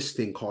this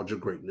thing called your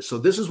greatness. So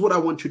this is what I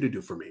want you to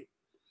do for me.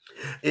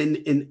 And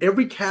in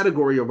every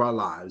category of our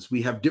lives,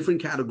 we have different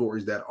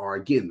categories that are,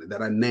 again,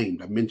 that I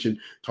named. I mentioned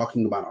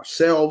talking about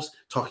ourselves,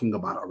 talking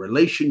about our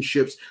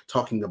relationships,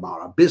 talking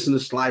about our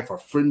business life, our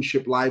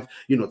friendship life,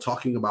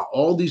 talking about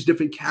all these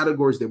different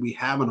categories that we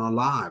have in our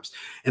lives.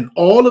 And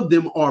all of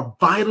them are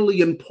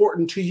vitally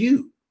important to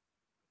you.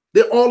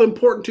 They're all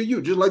important to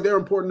you, just like they're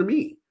important to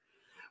me.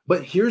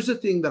 But here's the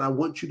thing that I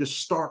want you to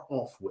start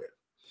off with.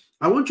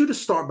 I want you to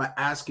start by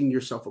asking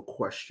yourself a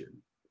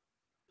question.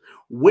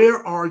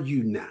 Where are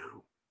you now?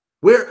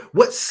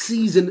 What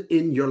season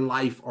in your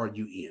life are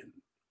you in?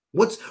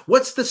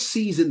 What's the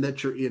season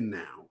that you're in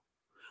now?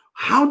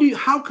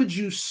 How could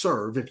you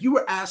serve if you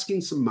were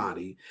asking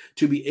somebody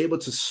to be able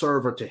to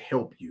serve or to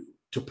help you,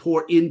 to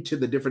pour into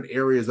the different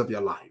areas of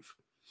your life?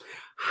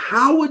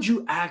 How would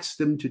you ask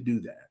them to do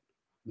that?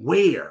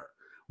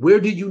 Where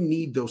do you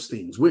need those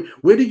things?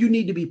 Where do you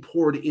need to be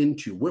poured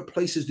into? What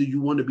places do you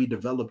want to be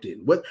developed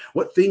in?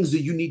 What things do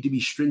you need to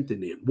be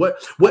strengthened in? What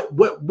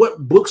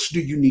books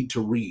do you need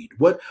to read?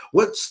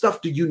 What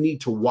stuff do you need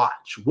to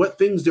watch? What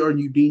things are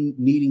you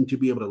needing to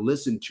be able to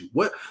listen to?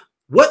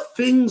 What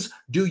things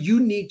do you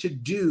need to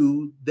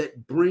do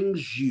that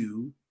brings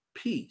you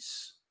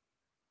peace,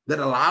 that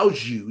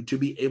allows you to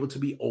be able to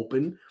be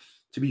open,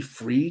 to be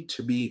free,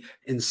 to be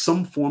in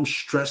some form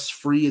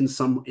stress-free in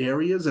some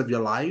areas of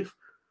your life?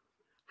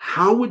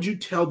 How would you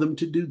tell them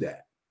to do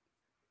that?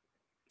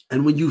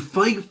 And when you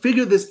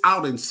figure this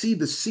out and see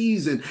the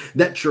season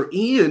that you're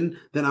in,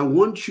 then I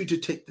want you to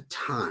take the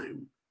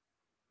time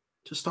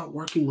to start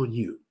working on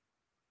you.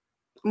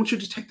 I want you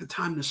to take the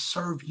time to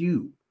serve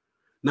you.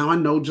 Now, I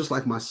know just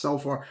like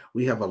myself,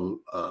 we have a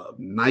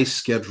nice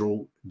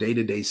schedule,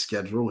 day-to-day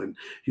schedule. And,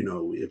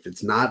 if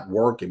it's not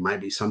work, it might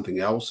be something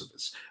else. If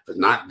it's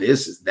not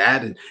this, it's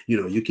that. And,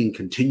 you can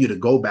continue to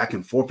go back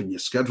and forth in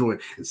your schedule.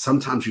 And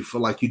sometimes you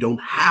feel like you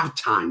don't have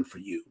time for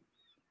you.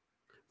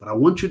 But I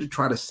want you to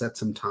try to set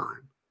some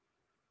time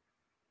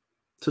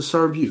to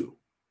serve you.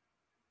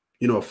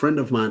 A friend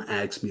of mine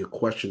asked me a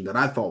question that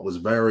I thought was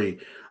very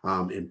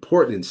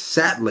important. And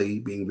sadly,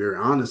 being very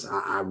honest,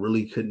 I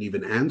really couldn't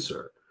even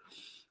answer.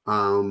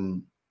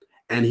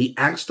 And he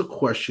asked the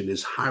question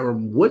is,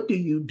 Hiram, what do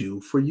you do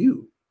for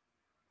you?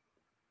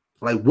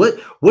 Like, what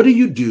do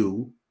you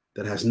do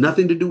that has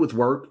nothing to do with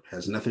work,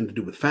 has nothing to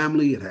do with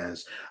family, it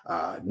has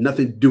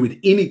nothing to do with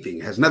anything,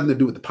 it has nothing to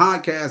do with the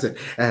podcast, it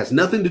has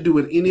nothing to do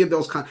with any of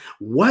those kinds.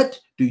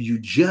 What do you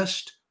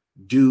just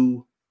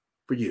do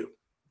for you?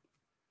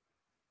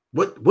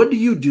 What do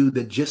you do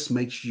that just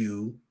makes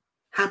you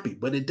happy,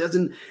 but it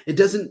doesn't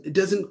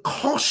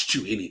cost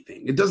you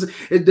anything.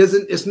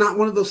 It's not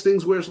one of those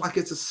things where it's like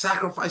it's a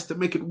sacrifice to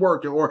make it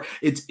work, or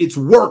it's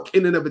work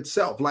in and of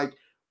itself. Like,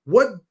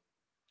 what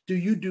do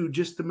you do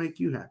just to make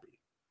you happy?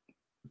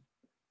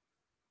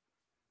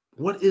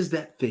 What is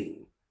that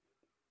thing?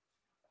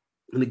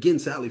 And again,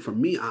 sadly for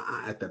me,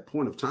 I at that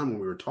point of time when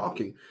we were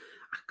talking,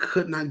 I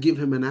could not give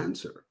him an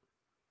answer.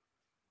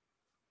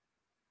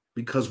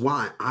 Because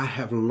why? I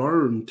have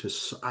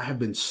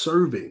been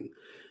serving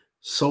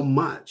so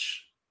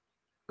much.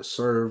 I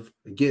serve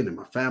again in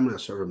my family. I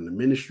serve in the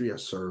ministry. I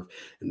serve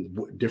in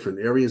different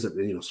areas of,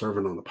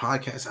 serving on the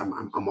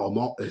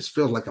podcast. It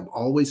feels like I'm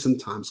always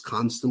sometimes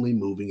constantly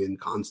moving and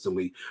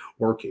constantly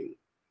working.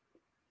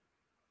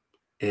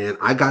 And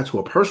I got to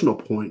a personal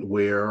point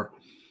where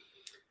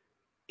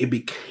it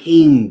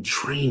became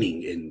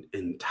draining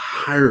and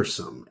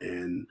tiresome.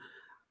 And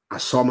I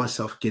saw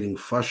myself getting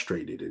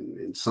frustrated and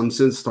in some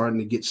sense starting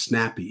to get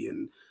snappy.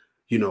 And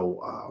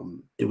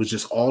it was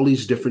just all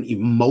these different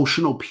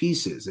emotional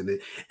pieces.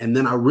 And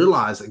then I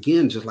realized,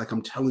 again, just like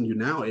I'm telling you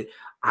now,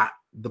 I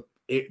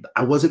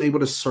wasn't able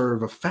to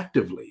serve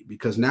effectively,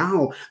 because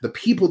now the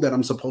people that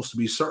I'm supposed to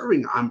be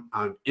serving, I'm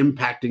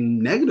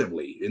impacting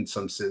negatively in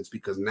some sense,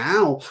 because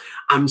now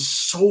I'm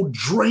so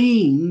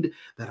drained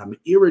that I'm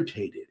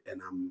irritated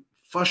and I'm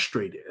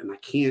frustrated and I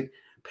can't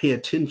pay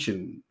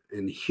attention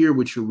and hear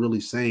what you're really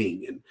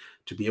saying, and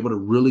to be able to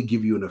really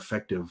give you an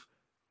effective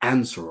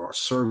answer or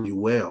serve you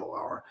well,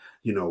 or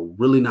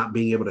really not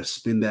being able to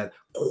spend that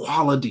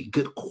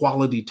good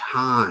quality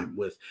time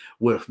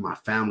with my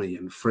family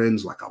and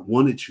friends like I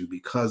wanted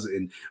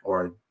to,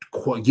 or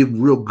give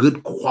real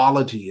good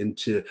quality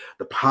into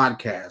the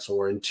podcast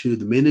or into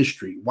the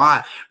ministry.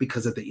 Why?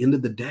 Because at the end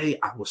of the day,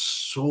 I was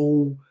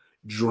so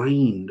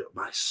drained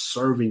by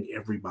serving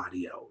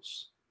everybody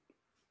else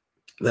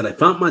that I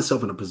found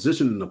myself in a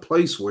position, in a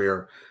place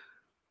where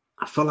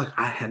I felt like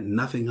I had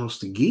nothing else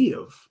to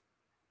give.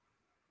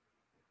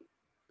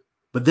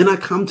 But then I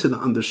come to the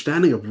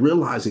understanding of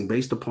realizing,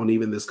 based upon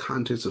even this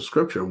context of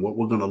scripture and what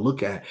we're going to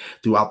look at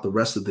throughout the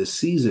rest of this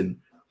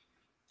season,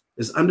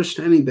 is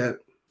understanding that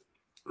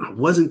I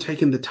wasn't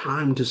taking the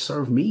time to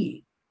serve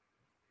me.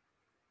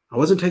 I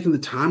wasn't taking the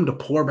time to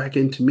pour back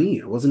into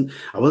me. I wasn't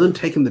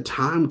taking the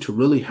time to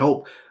really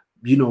help,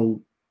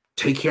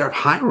 take care of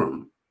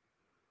Hiram.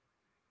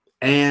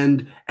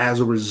 And as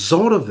a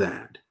result of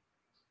that,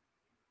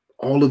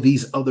 all of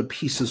these other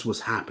pieces was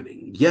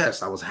happening.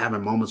 Yes, I was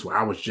having moments where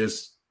I was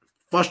just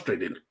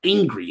frustrated and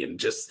angry and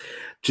just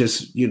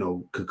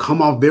could come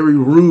off very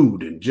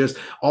rude and just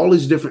all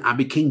these different. I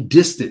became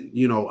distant.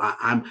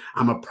 I'm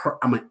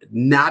a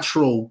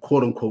natural,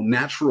 quote unquote,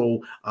 natural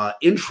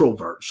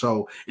introvert.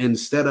 So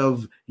instead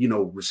of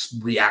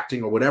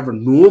reacting or whatever,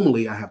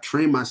 normally I have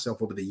trained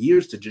myself over the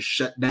years to just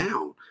shut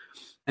down.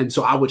 And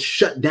so I would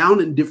shut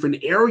down in different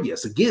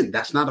areas. Again,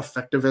 that's not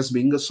effective as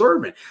being a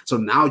servant. So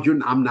now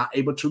I'm not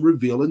able to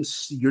reveal, and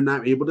you're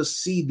not able to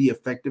see the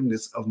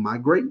effectiveness of my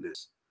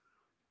greatness.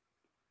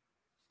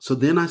 So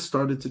then I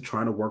started to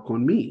try to work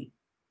on me,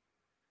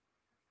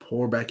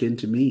 pour back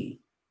into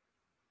me,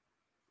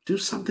 do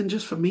something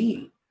just for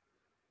me.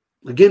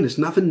 Again, it's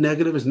nothing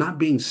negative. It's not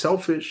being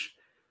selfish.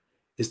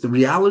 It's the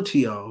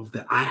reality of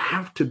that I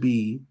have to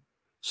be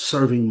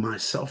serving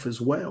myself as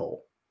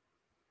well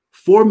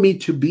for me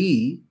to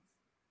be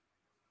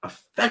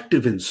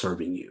effective in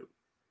serving you.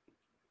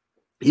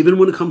 Even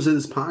when it comes to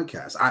this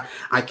podcast,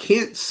 I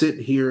can't sit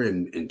here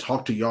and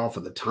talk to y'all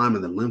for the time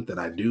and the length that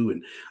I do,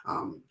 and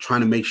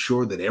trying to make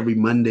sure that every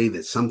Monday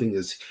that something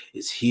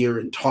is here,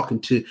 and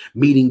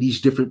meeting these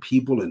different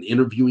people and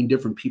interviewing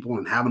different people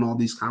and having all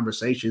these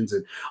conversations,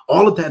 and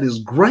all of that is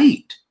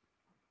great,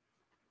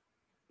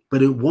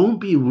 but it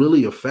won't be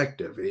really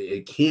effective.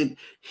 It can't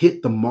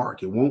hit the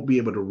mark. It won't be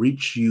able to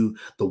reach you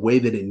the way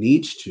that it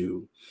needs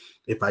to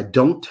if I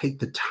don't take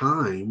the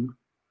time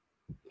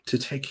to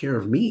take care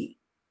of me.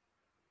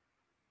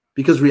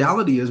 Because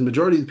reality is,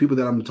 majority of the people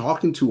that I'm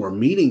talking to or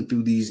meeting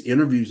through these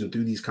interviews and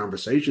through these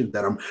conversations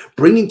that I'm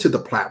bringing to the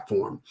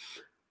platform,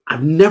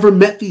 I've never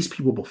met these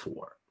people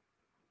before.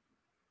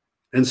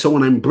 And so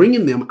when I'm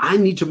bringing them, I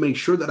need to make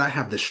sure that I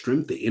have the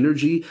strength, the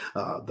energy,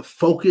 the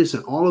focus,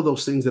 and all of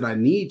those things that I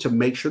need to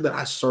make sure that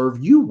I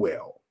serve you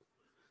well,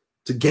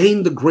 to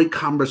gain the great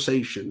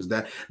conversations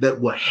that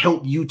will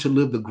help you to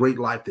live the great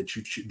life that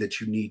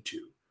you need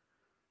to.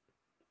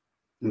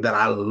 That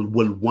I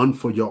will want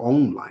for your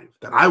own life,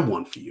 that I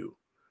want for you.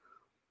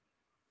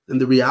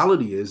 And the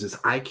reality is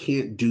I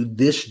can't do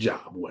this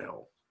job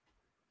well.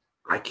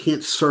 I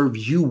can't serve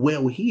you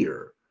well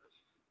here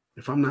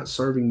if I'm not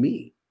serving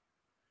me.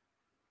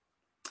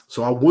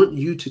 So I want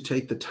you to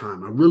take the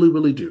time, I really,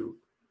 really do,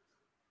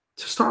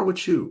 to start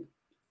with you.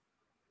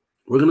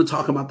 We're going to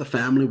talk about the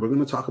family. We're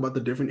going to talk about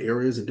the different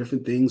areas and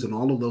different things and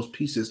all of those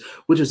pieces,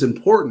 which is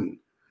important.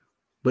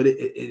 But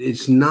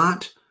it's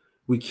not.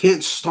 We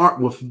can't start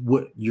with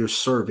what you're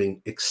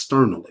serving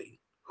externally,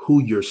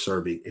 who you're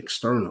serving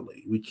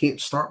externally. We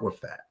can't start with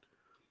that.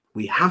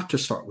 We have to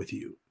start with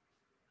you,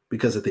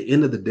 because at the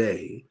end of the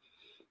day,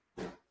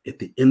 if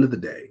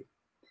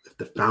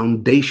the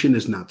foundation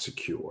is not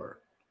secure,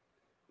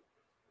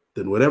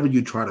 then whatever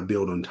you try to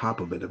build on top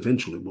of it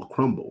eventually will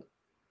crumble.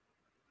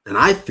 And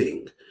I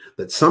think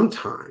that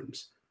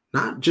sometimes,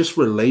 not just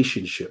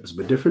relationships,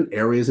 but different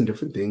areas and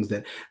different things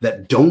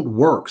that don't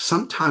work.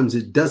 Sometimes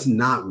it does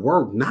not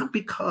work, not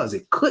because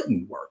it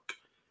couldn't work.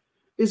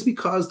 It's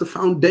because the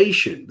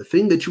foundation, the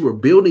thing that you were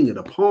building it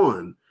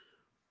upon,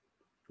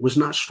 was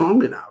not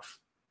strong enough,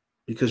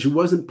 because you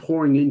wasn't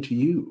pouring into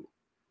you.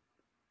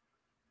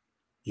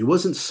 You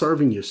wasn't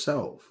serving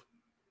yourself.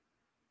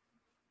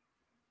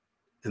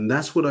 And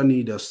that's what I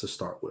need us to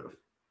start with.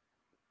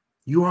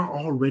 You are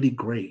already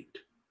great.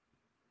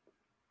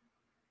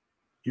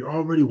 You're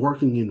already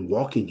walking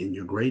in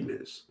your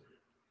greatness.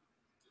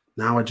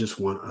 Now I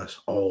just want us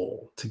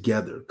all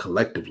together,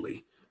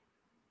 collectively,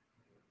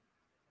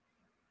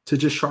 to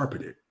just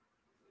sharpen it.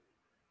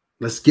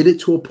 Let's get it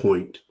to a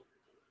point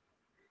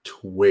to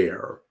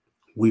where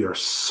we are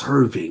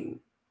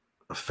serving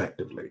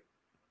effectively.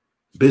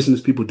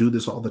 Business people do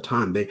this all the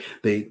time.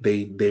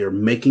 They are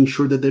making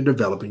sure that they're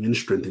developing and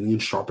strengthening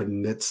and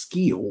sharpening that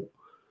skill,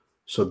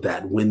 so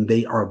that when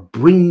they are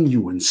bringing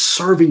you and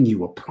serving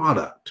you a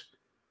product,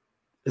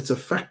 it's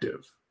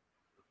effective.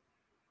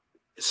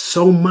 It's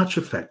so much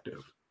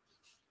effective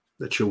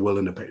that you're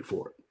willing to pay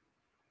for it.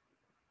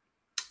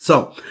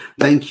 So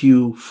thank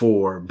you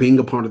for being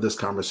a part of this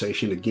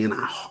conversation. Again,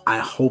 I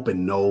hope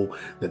and know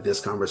that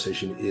this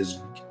conversation is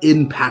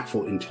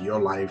impactful into your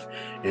life.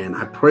 And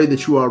I pray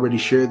that you already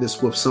share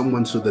this with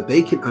someone so that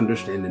they can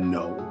understand and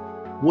know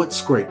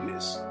what's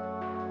greatness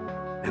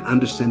and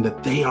understand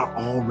that they are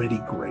already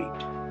great.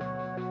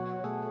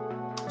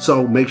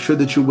 So make sure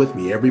that you're with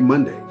me every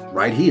Monday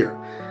right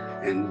here.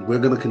 And we're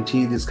going to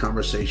continue this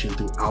conversation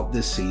throughout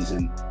this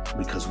season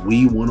because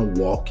we want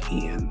to walk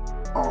in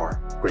our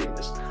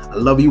greatness. I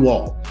love you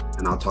all,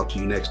 and I'll talk to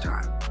you next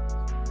time.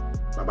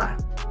 Bye-bye.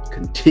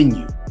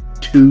 Continue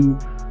to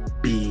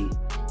be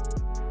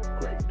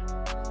great.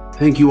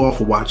 Thank you all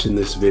for watching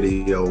this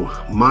video.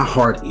 My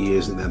heart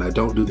is, and that I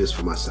don't do this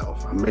for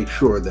myself. I make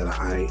sure that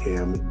I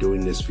am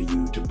doing this for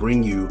you to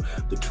bring you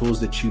the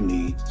tools that you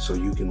need so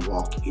you can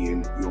walk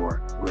in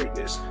your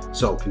greatness.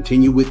 So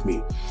continue with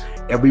me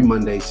every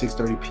Monday,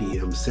 6:30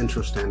 p.m.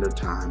 Central Standard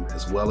Time,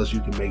 as well as you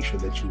can make sure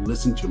that you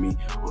listen to me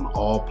on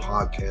all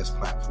podcast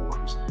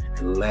platforms.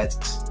 And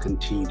let's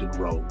continue to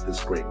grow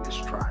this greatness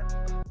tribe.